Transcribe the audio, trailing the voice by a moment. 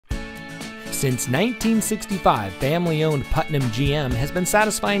Since 1965, family-owned Putnam GM has been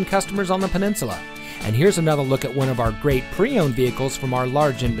satisfying customers on the peninsula. And here's another look at one of our great pre-owned vehicles from our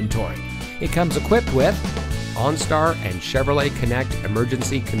large inventory. It comes equipped with OnStar and Chevrolet Connect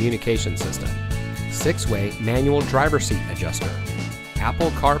emergency communication system, 6-way manual driver seat adjuster,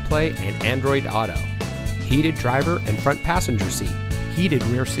 Apple CarPlay and Android Auto, heated driver and front passenger seat, heated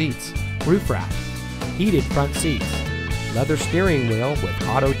rear seats, roof rack, heated front seats, leather steering wheel with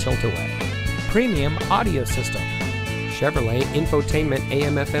auto tilt-away, premium audio system, Chevrolet infotainment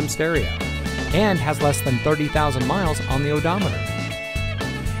AM/FM stereo, and has less than 30,000 miles on the odometer.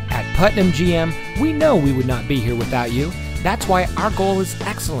 At Putnam GM, we know we would not be here without you. That's why our goal is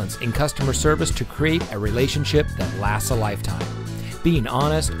excellence in customer service to create a relationship that lasts a lifetime. Being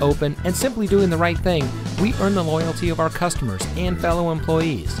honest, open, and simply doing the right thing, we earn the loyalty of our customers and fellow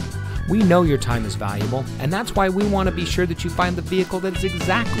employees. We know your time is valuable, and that's why we want to be sure that you find the vehicle that is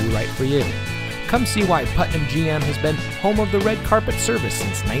exactly right for you. Come see why Putnam GM has been home of the red carpet service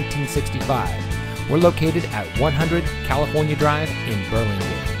since 1965. We're located at 100 California Drive in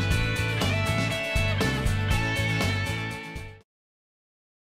Burlingame.